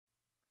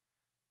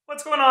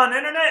What's going on,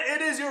 Internet?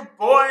 It is your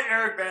boy,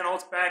 Aaron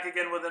Bandholz, back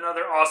again with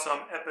another awesome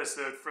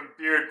episode from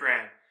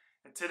Beardbrand.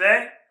 And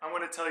today, I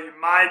want to tell you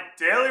my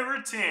daily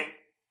routine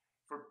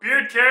for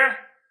beard care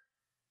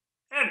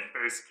and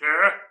face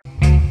care.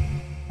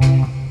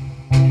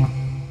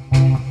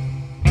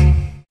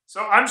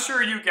 So I'm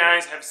sure you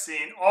guys have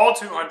seen all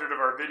 200 of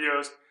our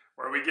videos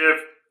where we give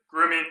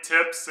grooming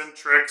tips and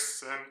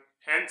tricks and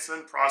hints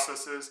and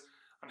processes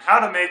on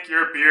how to make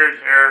your beard,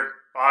 hair,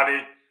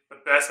 body the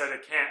best that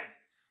it can.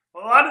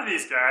 Well, a lot of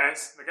these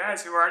guys, the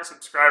guys who aren't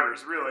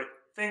subscribers really,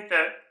 think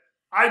that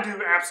I do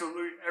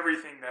absolutely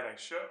everything that I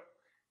show.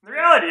 And the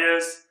reality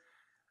is,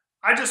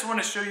 I just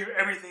want to show you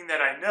everything that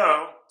I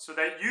know so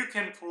that you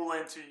can pull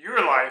into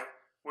your life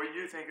what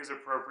you think is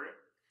appropriate.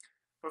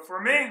 But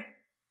for me,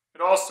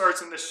 it all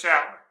starts in the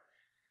shower.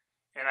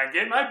 And I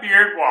get my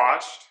beard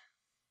washed,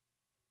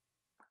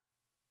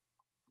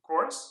 of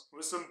course,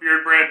 with some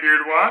Beardbrand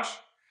beard wash.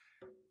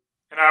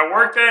 And I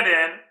work that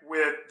in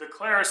with the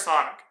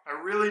Clarisonic.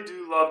 I really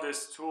do love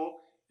this tool.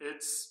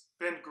 It's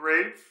been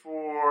great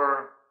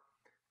for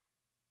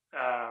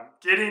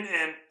getting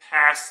in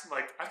past,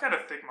 like, I've got a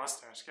thick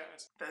mustache,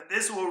 guys.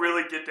 This will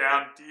really get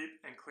down deep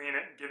and clean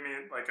it and give me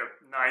like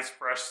a nice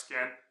fresh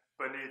skin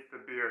beneath the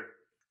beard.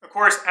 Of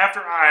course, after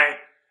I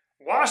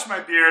wash my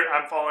beard,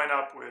 I'm following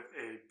up with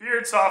a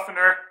beard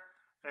softener.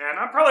 And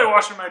I'm probably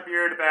washing my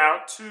beard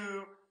about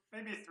 2,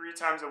 maybe 3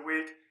 times a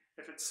week.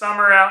 If it's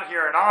summer out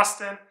here in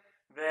Austin,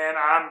 then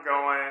I'm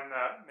going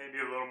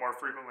maybe a little more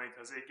frequently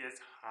because it gets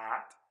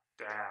hot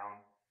down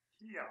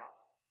here.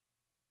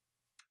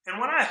 And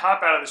when I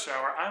hop out of the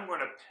shower, I'm going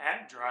to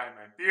pat dry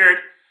my beard.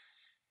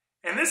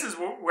 And this is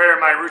where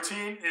my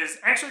routine is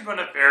actually going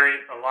to vary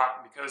a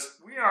lot because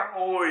we are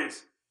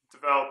always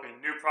developing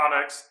new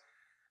products.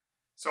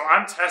 So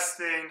I'm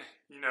testing,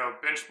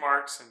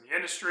 benchmarks in the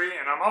industry,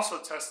 and I'm also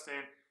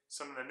testing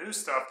some of the new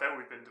stuff that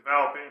we've been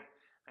developing.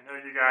 I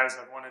know you guys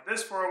have wanted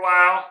this for a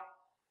while.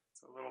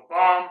 It's a little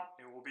balm.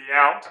 It will be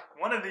out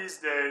one of these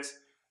days,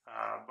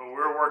 but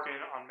we're working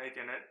on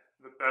making it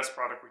the best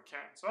product we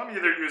can. So I'm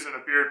either using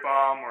a beard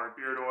balm or a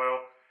beard oil,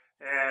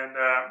 and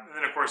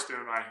then of course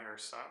doing my hair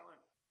styling.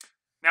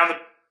 Now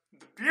the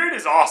beard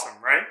is awesome,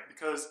 right?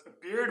 Because a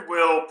beard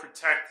will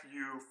protect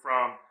you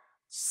from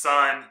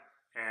sun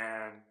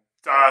and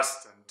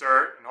dust and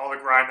dirt and all the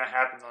grime that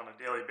happens on a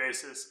daily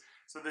basis.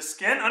 So the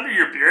skin under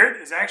your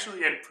beard is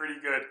actually in pretty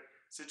good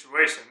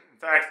situation. In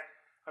fact,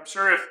 I'm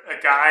sure if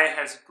a guy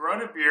has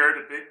grown a beard,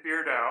 a big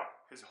beard out,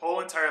 his whole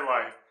entire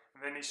life,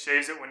 and then he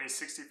shaves it when he's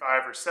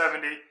 65 or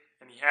 70,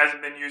 and he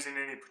hasn't been using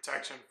any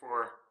protection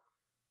for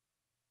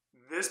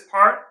this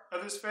part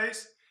of his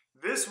face,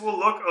 this will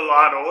look a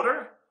lot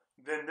older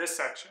than this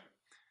section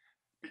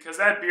because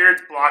that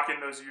beard's blocking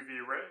those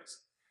UV rays.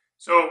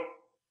 So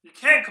you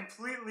can't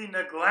completely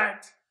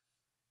neglect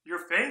your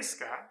face,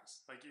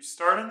 guys. Like, you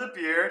start in the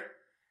beard,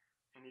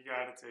 and you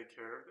got to take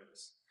care of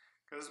this.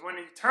 Because when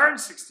you turn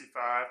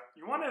 65,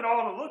 you want it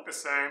all to look the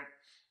same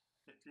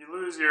if you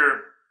lose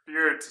your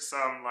beard to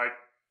some,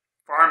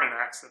 farming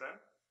accident.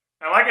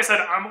 Now, like I said,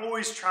 I'm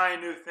always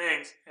trying new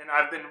things, and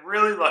I've been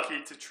really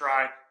lucky to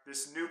try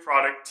this new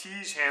product,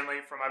 Tiege Hanley,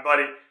 from my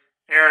buddy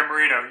Aaron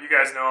Marino. You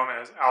guys know him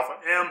as Alpha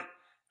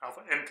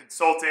M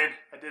Consulting.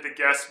 I did a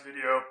guest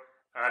video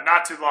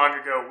not too long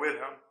ago with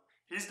him.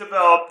 He's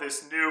developed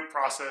this new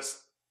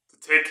process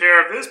to take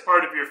care of this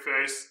part of your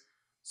face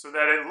so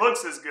that it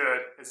looks as good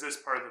as this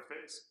part of the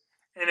face.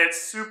 And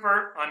it's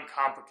super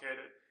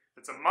uncomplicated.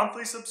 It's a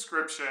monthly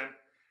subscription.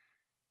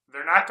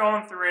 They're not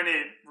going through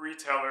any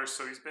retailers,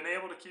 so he's been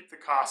able to keep the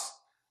costs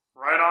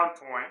right on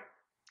point.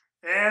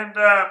 And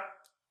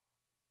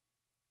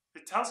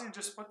it tells you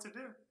just what to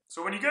do.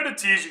 So when you go to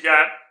Tiege, you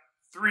got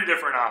 3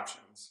 different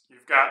options.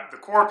 You've got the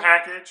core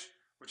package,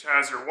 which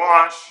has your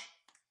wash.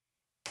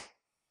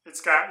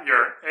 It's got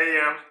your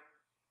AM.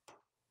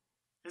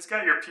 It's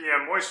got your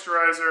PM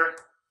moisturizer.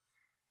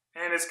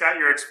 And it's got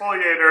your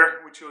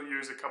exfoliator, which you'll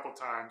use a couple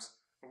times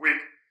a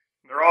week.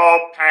 They're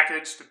all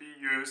packaged to be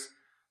used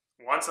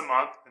once a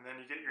month, and then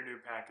you get your new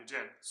package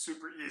in.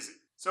 Super easy.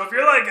 So if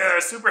you're like a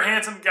super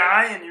handsome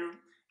guy and you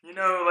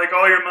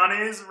all your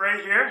money is right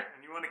here,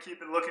 and you want to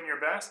keep it looking your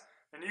best,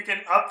 then you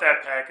can up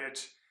that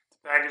package to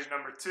package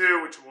number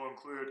 2, which will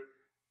include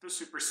the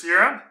super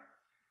serum,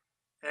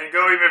 and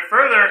go even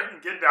further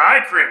and get the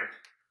eye cream.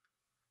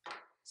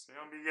 So you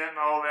don't be getting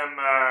all them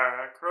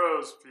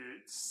crow's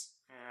feet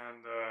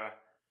and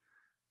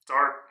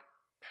dark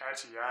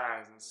patchy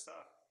eyes and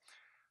stuff.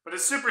 But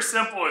it's super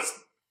simple. It's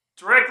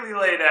directly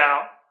laid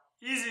out,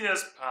 easy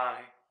as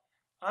pie,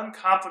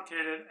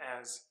 uncomplicated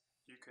as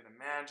you can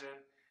imagine,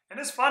 and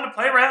it's fun to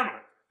play around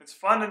with. It's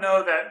fun to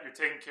know that you're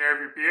taking care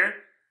of your beard,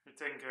 you're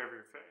taking care of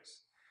your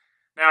face.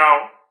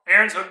 Now,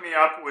 Aaron's hooked me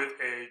up with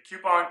a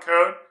coupon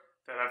code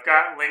that I've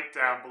got linked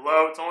down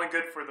below. It's only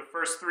good for the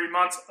first 3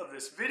 months of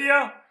this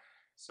video,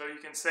 so you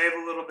can save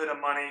a little bit of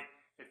money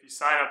if you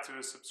sign up to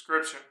a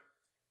subscription.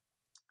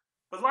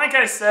 But like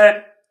I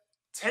said,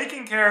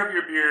 taking care of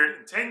your beard,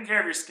 and taking care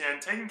of your skin,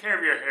 taking care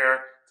of your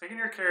hair, taking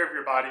care of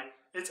your body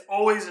it's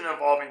always an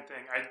evolving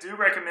thing. I do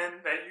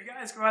recommend that you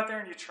guys go out there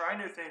and you try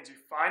new things. You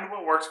find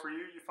what works for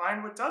you. You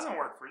find what doesn't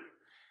work for you.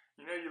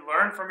 You know, you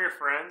learn from your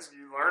friends.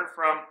 You learn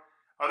from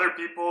other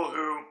people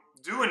who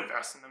do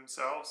invest in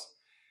themselves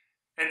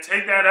and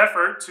take that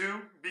effort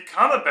to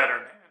become a better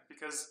man,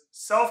 because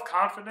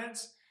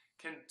self-confidence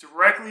can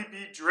directly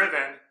be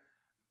driven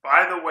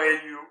by the way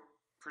you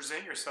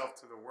present yourself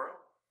to the world.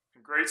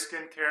 And great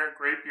skincare,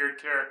 great beard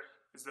care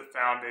is the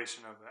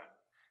foundation of that.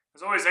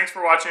 As always, thanks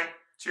for watching.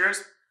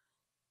 Cheers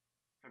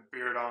and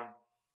beard on.